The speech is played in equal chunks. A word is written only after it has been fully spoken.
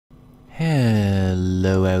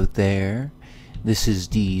Hello out there. This is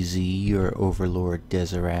DZ, your Overlord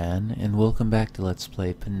Dezeran, and welcome back to Let's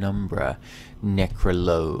Play Penumbra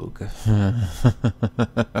Necrologue.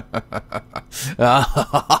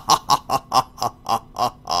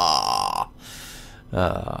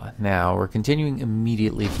 Now, we're continuing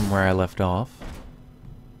immediately from where I left off.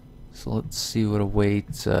 So let's see what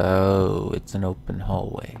awaits. Oh, it's an open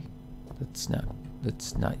hallway. That's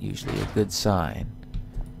not usually a good sign.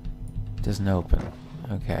 Doesn't open.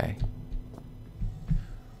 Okay.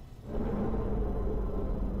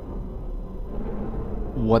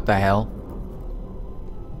 What the hell?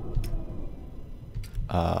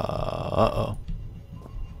 Uh-oh.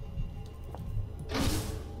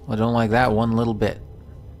 I don't like that one little bit.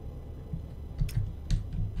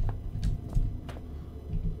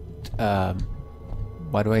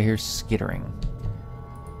 Why do I hear skittering?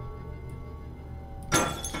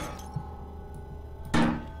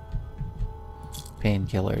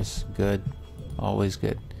 Painkillers. Good. Always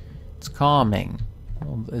good. It's calming.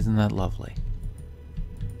 Well, isn't that lovely?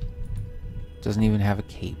 Doesn't even have a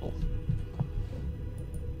cable.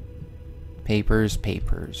 Papers,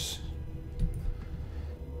 papers.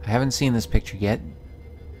 I haven't seen this picture yet.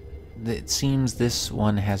 It seems this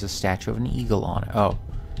one has a statue of an eagle on it. Oh.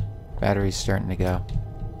 Battery's starting to go.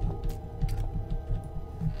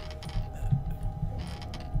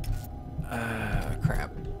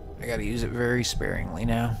 Crap. I gotta use it very sparingly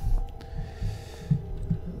now.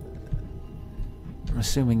 I'm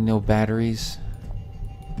assuming no batteries.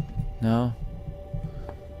 No?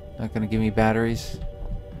 Not gonna give me batteries?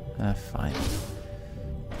 Fine.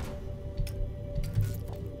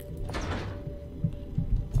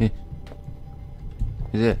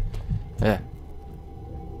 Is it? Yeah.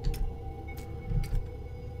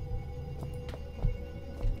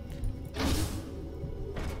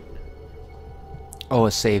 Oh,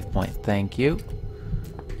 a save point. Thank you.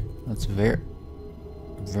 That's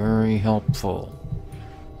very helpful.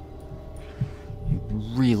 I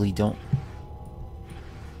really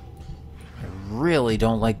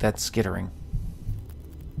don't like that skittering.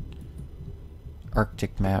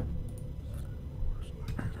 Arctic map.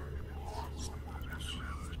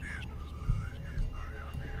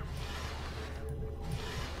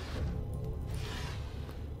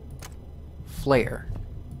 Flare.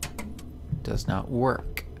 Does not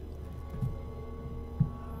work.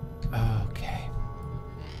 Okay.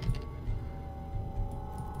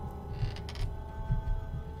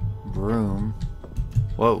 Broom.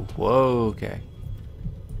 Whoa, okay.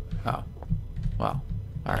 Oh. Well.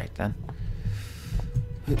 Alright then.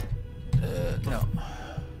 No.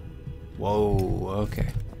 Whoa, okay.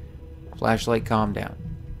 Flashlight, calm down.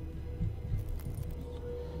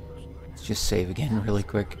 Let's just save again really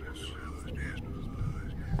quick.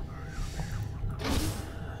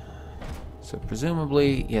 So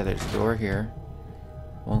presumably, yeah, there's a door here.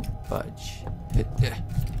 Won't budge.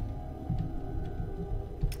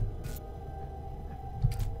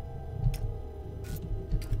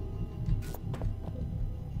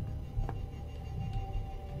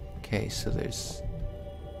 Okay, so there's...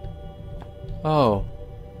 Oh,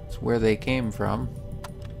 it's where they came from.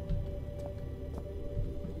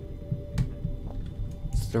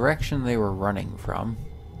 It's the direction they were running from.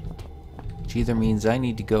 Which either means I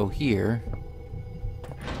need to go here.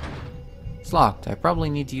 It's locked. I probably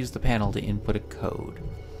need to use the panel to input a code.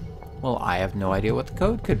 Well, I have no idea what the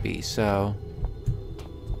code could be, so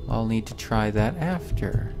I'll need to try that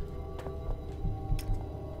after.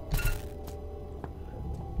 I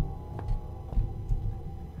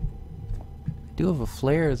do have a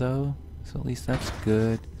flare, though, so at least that's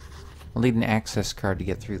good. I'll need an access card to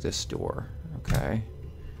get through this door. Okay.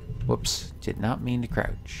 Whoops. Did not mean to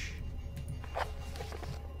crouch.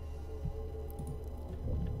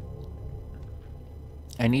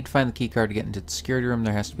 I need to find the key card to get into the security room.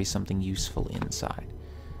 There has to be something useful inside.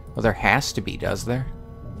 Well, there has to be, does there?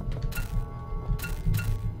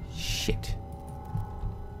 Shit.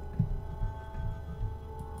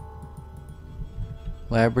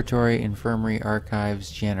 Laboratory, infirmary,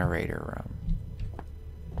 archives, generator room.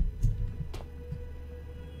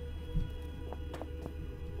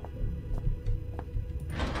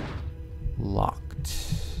 Locked.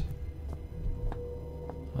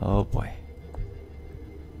 Oh boy.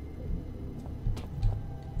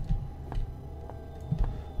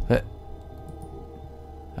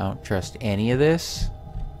 I don't trust any of this.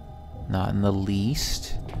 Not in the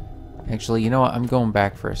least. Actually, you know what? I'm going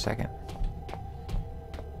back for a second.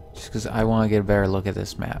 Just because I want to get a better look at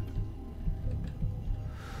this map.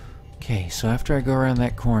 Okay, so after I go around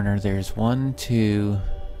that corner, there's 1, 2,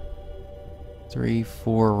 3,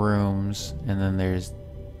 4 rooms, and then there's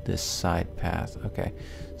this side path. Okay.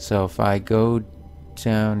 So if I go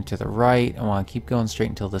down to the right, I want to keep going straight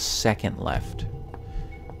until the second left.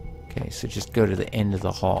 Okay, so just go to the end of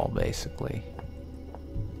the hall, basically.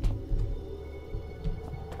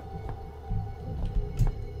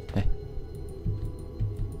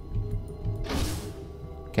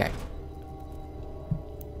 Okay.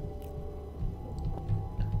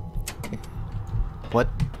 What?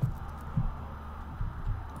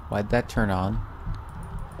 Why'd that turn on?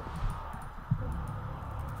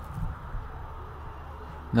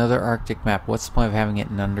 Another Arctic map. What's the point of having it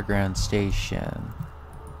in an underground station?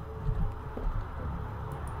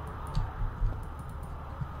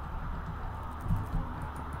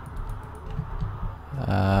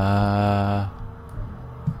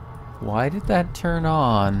 Why did that turn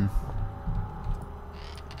on?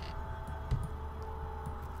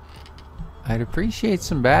 I'd appreciate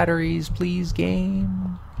some batteries, please,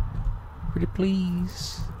 game. Pretty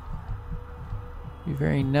please. Be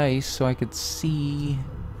very nice so I could see.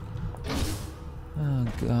 Oh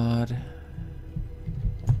god.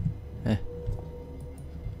 Are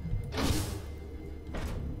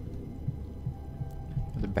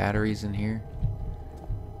there batteries in here?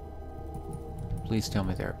 Please tell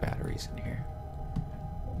me there are batteries in here.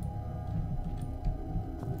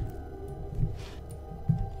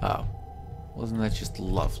 Oh. Wasn't that just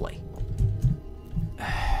lovely?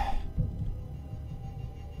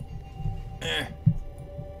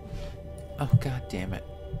 Oh, god damn it.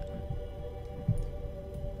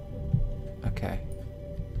 Okay.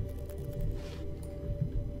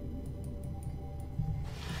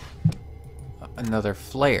 Another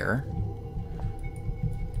flare.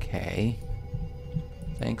 Okay.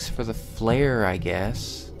 Thanks for the flare, I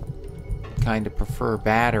guess. Kind of prefer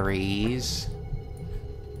batteries.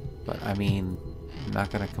 But, I mean, I'm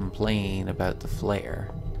not gonna complain about the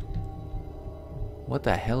flare. What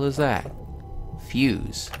the hell is that?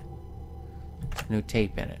 Fuse. No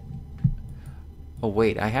tape in it. Oh,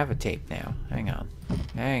 wait, I have a tape now. Hang on.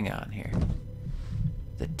 Hang on here.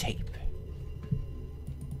 The tape.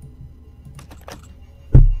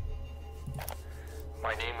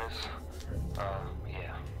 My name is,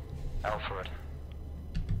 Alfred.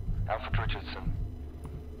 Alfred Richardson.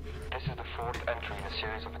 This is the fourth entry in a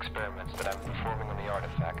series of experiments that I'm performing on the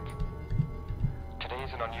artifact. Today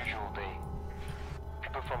is an unusual day.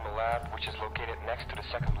 People from the lab, which is located next to the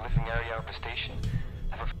second living area of the station,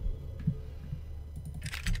 have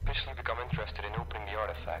officially become interested in opening the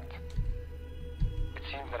artifact. It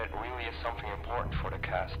seems that it really is something important for the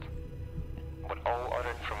cast. But all other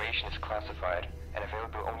information is classified and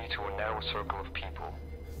available only to a narrow circle of people.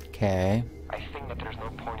 Okay. I think that there's no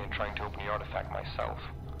point in trying to open the artifact myself.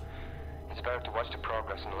 It's better to watch the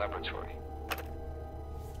progress in the laboratory.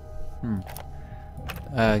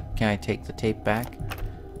 Can I take the tape back?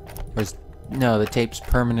 No, the tape's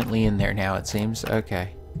permanently in there now, it seems.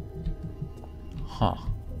 Okay. Huh.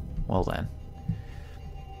 Well then.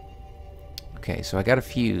 Okay, so I got a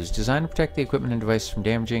fuse. Designed to protect the equipment and devices from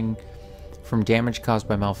damage caused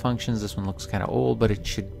by malfunctions. This one looks kind of old, but it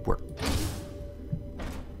should work.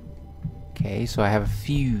 Okay, so I have a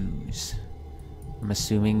fuse. I'm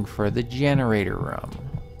assuming for the generator room.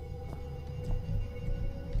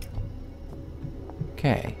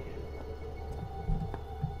 Okay.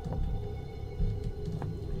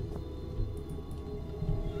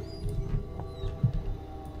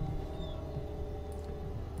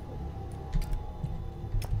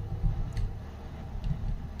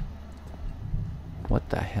 What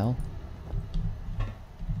the hell?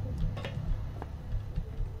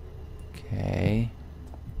 Okay.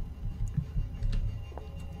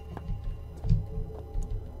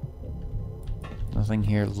 Nothing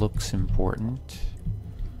here looks important.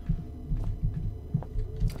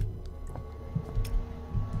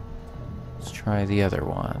 Let's try the other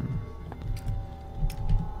one.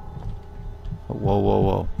 Whoa, whoa,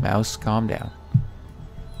 whoa. Mouse, calm down.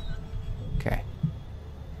 Okay.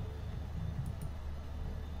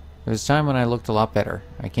 There was a time when I looked a lot better.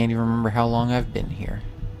 I can't even remember how long I've been here.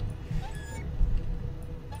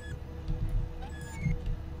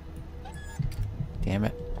 Damn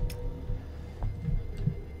it.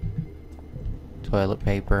 Toilet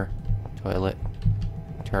paper. Toilet.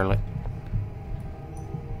 Turlet.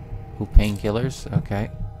 Ooh, painkillers. Okay.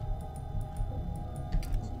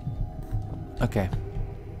 Okay.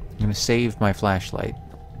 I'm gonna save my flashlight.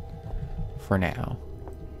 For now.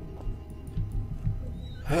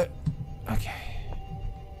 Okay.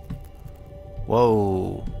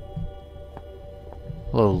 Whoa.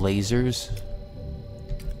 Hello, lasers.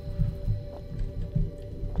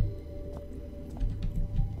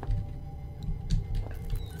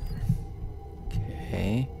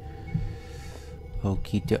 Okay.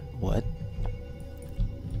 What?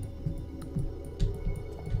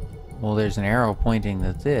 Well, there's an arrow pointing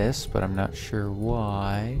to this, but I'm not sure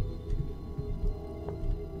why.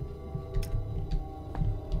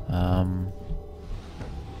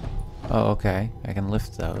 Oh, okay. I can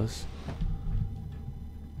lift those.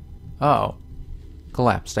 Oh.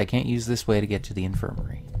 Collapsed. I can't use this way to get to the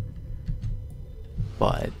infirmary.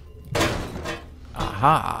 But...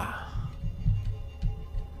 Aha!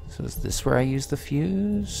 So is this where I use the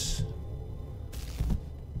fuse?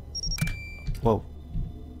 Whoa.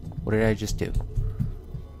 What did I just do?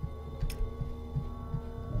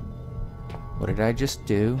 What did I just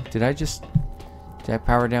do? Did I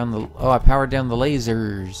power down the... Oh, I powered down the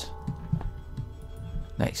lasers.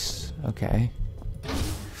 Nice. Okay.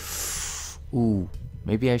 Ooh.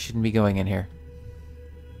 Maybe I shouldn't be going in here.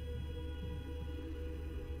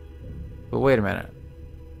 But wait a minute.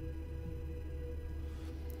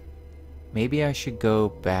 Maybe I should go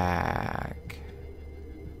back.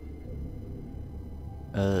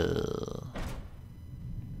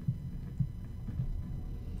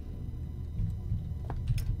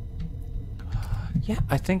 Yeah,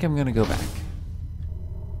 I think I'm gonna go back.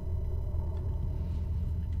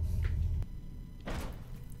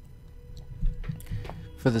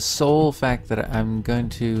 For the sole fact that I'm going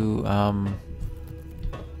to, I'm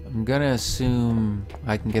gonna assume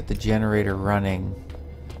I can get the generator running.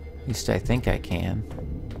 At least I think I can.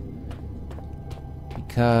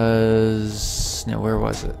 Because... No, where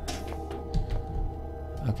was it?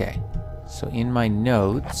 Okay. So in my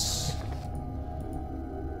notes...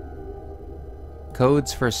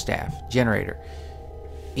 Codes for staff. Generator.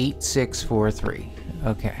 8643.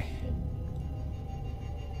 Okay.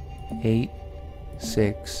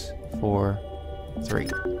 8643.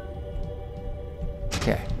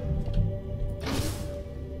 Okay.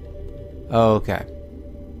 Okay.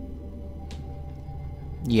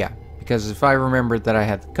 Yeah, because if I remembered that I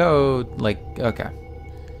had the code, like, okay.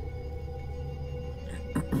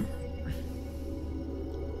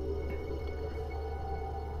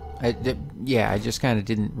 Yeah, I just kind of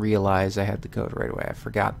didn't realize I had the code right away. I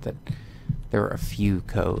forgot that there were a few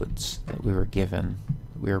codes that we were given,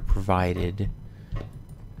 that we were provided.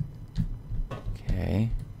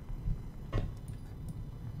 Okay.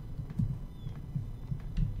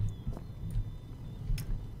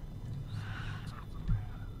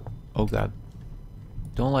 Oh god.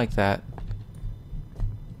 Don't like that.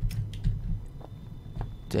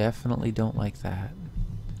 Definitely don't like that.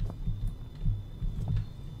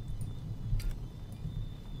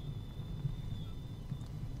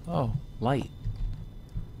 Oh, light.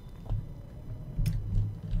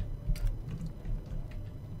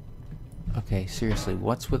 Okay, seriously,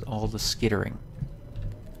 what's with all the skittering?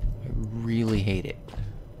 I really hate it.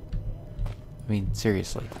 I mean,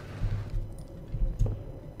 seriously.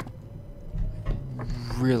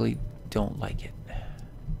 Really don't like it.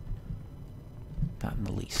 Not in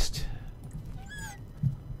the least.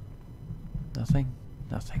 Nothing?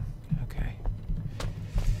 Nothing. Okay.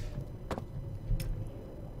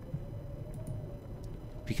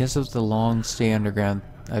 Because of the long stay underground,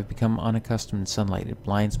 I've become unaccustomed to sunlight. It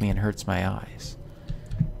blinds me and hurts my eyes.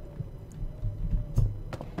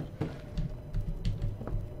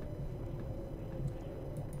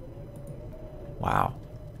 Wow.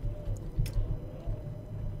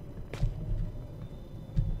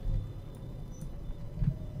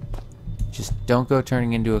 Just don't go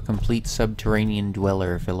turning into a complete subterranean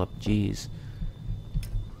dweller, Philip. Jeez.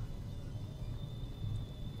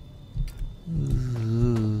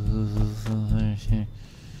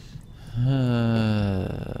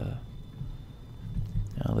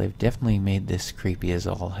 Now, they've definitely made this creepy as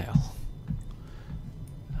all hell.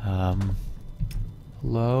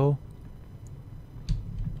 Hello?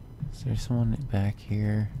 Is there someone back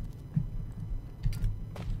here?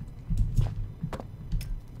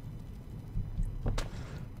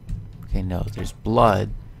 Okay, no, there's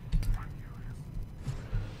blood.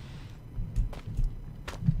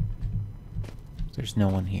 There's no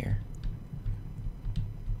one here.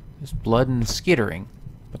 There's blood and skittering,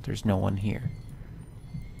 but there's no one here.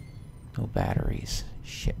 No batteries.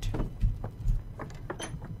 Shit. I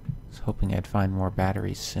was hoping I'd find more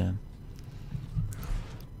batteries soon.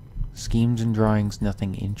 Schemes and drawings,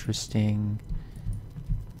 nothing interesting.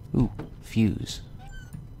 Ooh, fuse.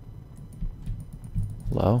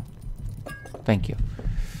 Hello? Thank you.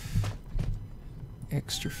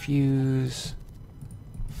 Extra fuse.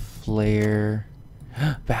 Flare.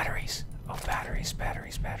 Batteries. Oh, batteries,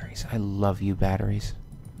 batteries, batteries. I love you, batteries.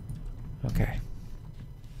 Okay.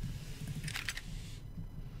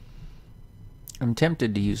 I'm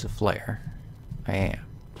tempted to use a flare. I am.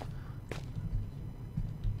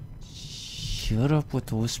 Shut up with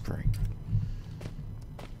the whispering.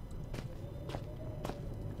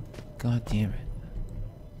 God damn it.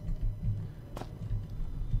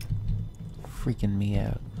 Freaking me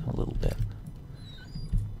out a little bit.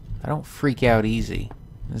 I don't freak out easy.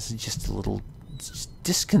 This is just a little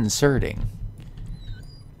disconcerting.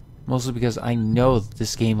 Mostly because I know that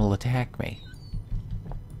this game will attack me.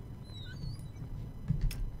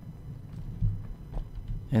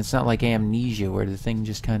 And it's not like Amnesia where the thing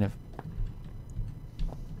just kind of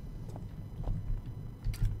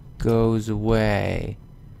goes away.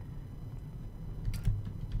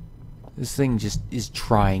 This thing just is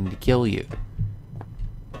trying to kill you.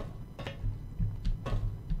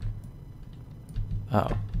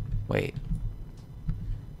 Oh, wait.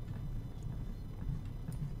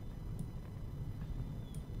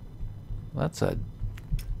 That's a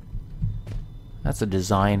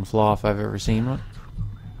design flaw if I've ever seen one.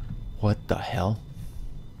 What the hell?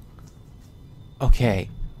 Okay,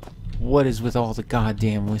 what is with all the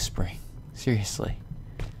goddamn whispering? Seriously.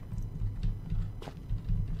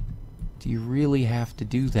 Do you really have to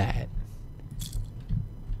do that?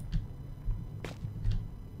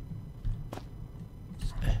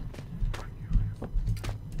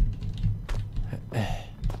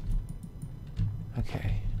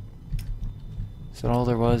 Okay. Is that all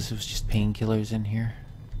there was? It was just painkillers in here?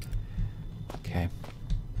 Okay.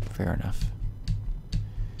 Fair enough.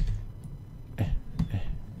 Oh,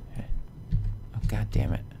 God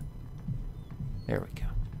damn it. There we go.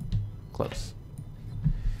 Close.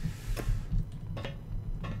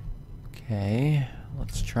 Okay,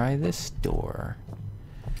 let's try this door.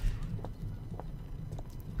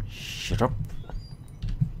 Shut up.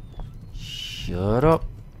 Shut up.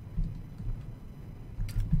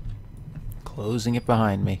 Closing it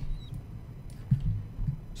behind me.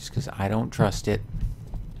 Just because I don't trust it.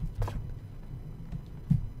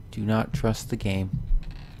 Do not trust the game.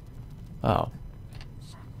 Oh.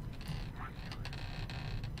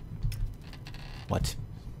 What?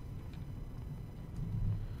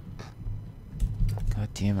 God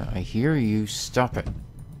damn it, I hear you. Stop it.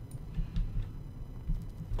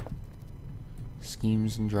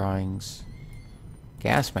 Schemes and drawings.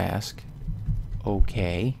 Gas mask.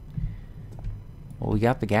 Okay. Well, we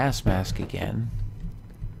got the gas mask again.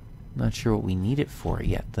 Not sure what we need it for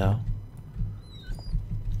yet, though.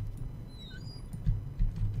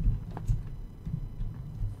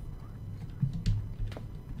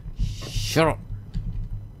 Shut up!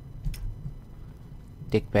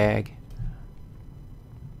 Dickbag.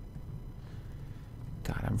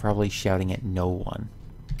 God, I'm probably shouting at no one.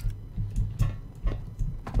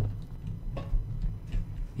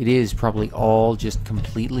 It is probably all just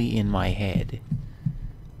completely in my head.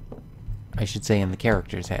 I should say in the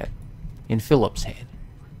character's head. In Philip's head.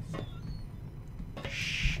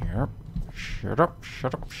 Shut up. Shut up.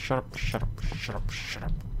 Shut up. Shut up. Shut up. Shut up. Shut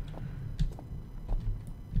up.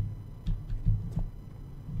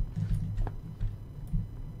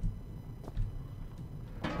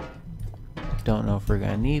 Don't know if we're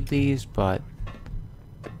gonna need these, but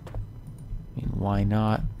I mean, why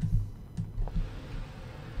not?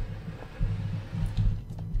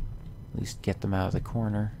 At least get them out of the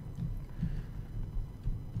corner.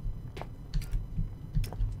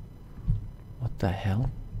 What the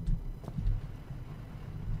hell?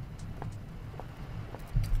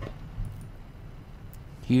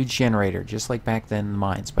 Huge generator, just like back then in the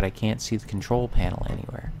mines, but I can't see the control panel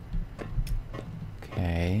anywhere.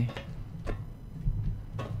 Okay.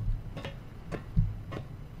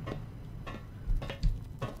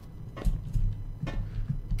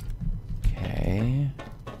 Okay.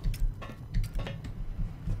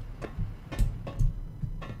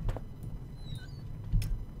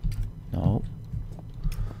 No.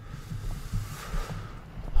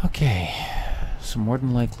 Okay. So more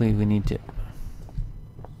than likely we need to...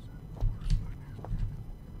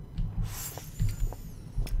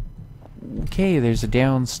 Okay, there's a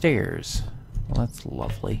downstairs. Well, that's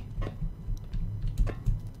lovely.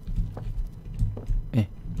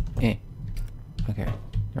 Okay,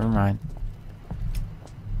 never mind.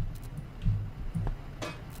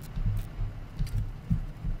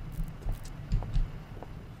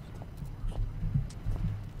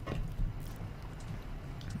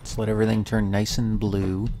 Let's let everything turn nice and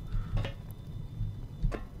blue.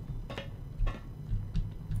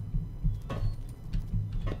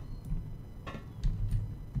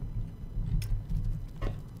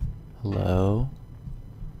 Hello?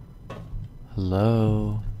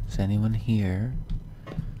 Hello? Is anyone here?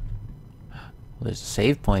 Well, there's a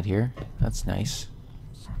save point here. That's nice.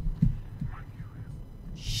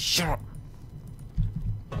 Shut up!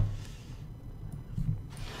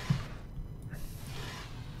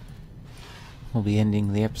 we'll be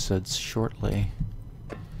ending the episodes shortly.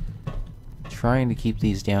 Trying to keep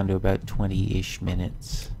these down to about 20-ish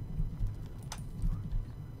minutes.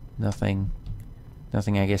 Nothing,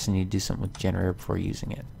 I guess I need to do something with the generator before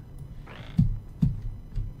using it.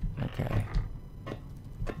 Okay.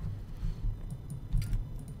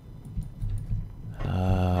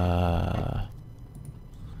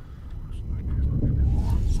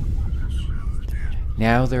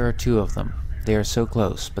 Now there are two of them. They are so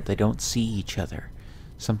close, but they don't see each other.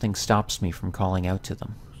 Something stops me from calling out to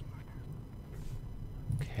them.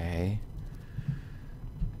 Okay.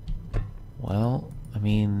 Well, I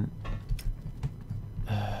mean...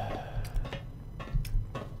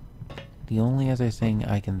 the only other thing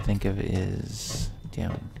I can think of is...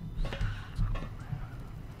 down.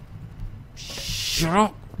 Shut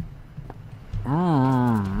up!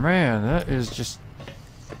 Man, that is just...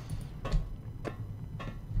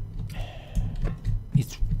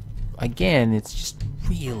 Again, it's just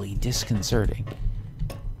really disconcerting.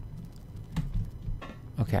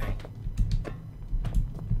 Okay.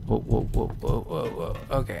 Whoa.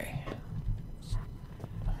 Okay.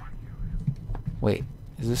 Wait,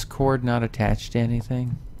 is this cord not attached to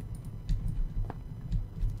anything?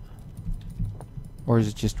 Or is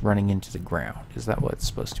it just running into the ground? Is that what it's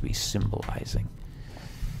supposed to be symbolizing?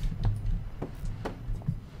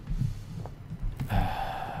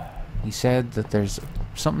 He said that there's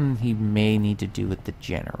something he may need to do with the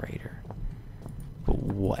generator. But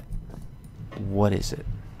what? What is it?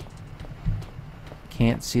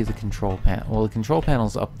 Can't see the control panel. Well, the control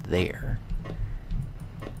panel's up there.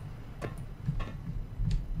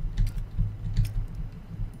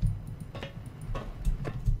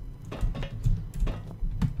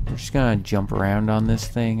 We're just gonna jump around on this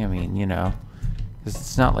thing. I mean, you know, 'cause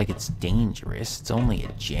it's not like it's dangerous. It's only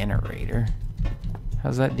a generator.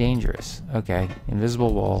 How's that dangerous? Okay,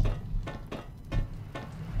 invisible wall.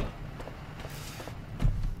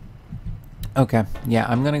 Okay, yeah,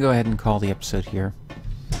 I'm gonna go ahead and call the episode here.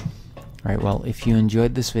 Alright, well, if you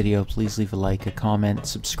enjoyed this video, please leave a like, a comment,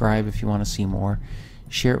 subscribe if you want to see more.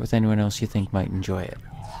 Share it with anyone else you think might enjoy it.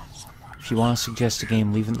 If you want to suggest a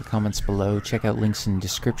game, leave it in the comments below. Check out links in the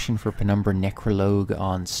description for Penumbra Necrologue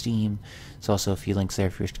on Steam. There's also a few links there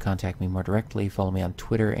if you wish to contact me more directly. Follow me on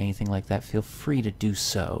Twitter, anything like that. Feel free to do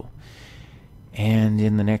so. And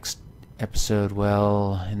in the next episode,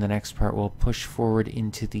 well, in the next part, we'll push forward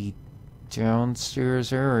into the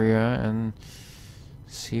downstairs area and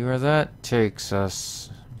see where that takes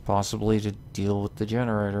us. Possibly to deal with the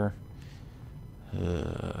generator.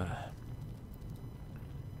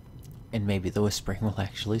 And maybe the whispering will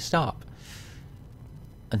actually stop.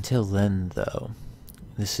 Until then, though,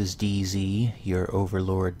 this is DZ, your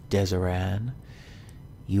overlord Deseran.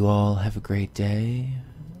 You all have a great day,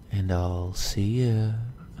 and I'll see ya.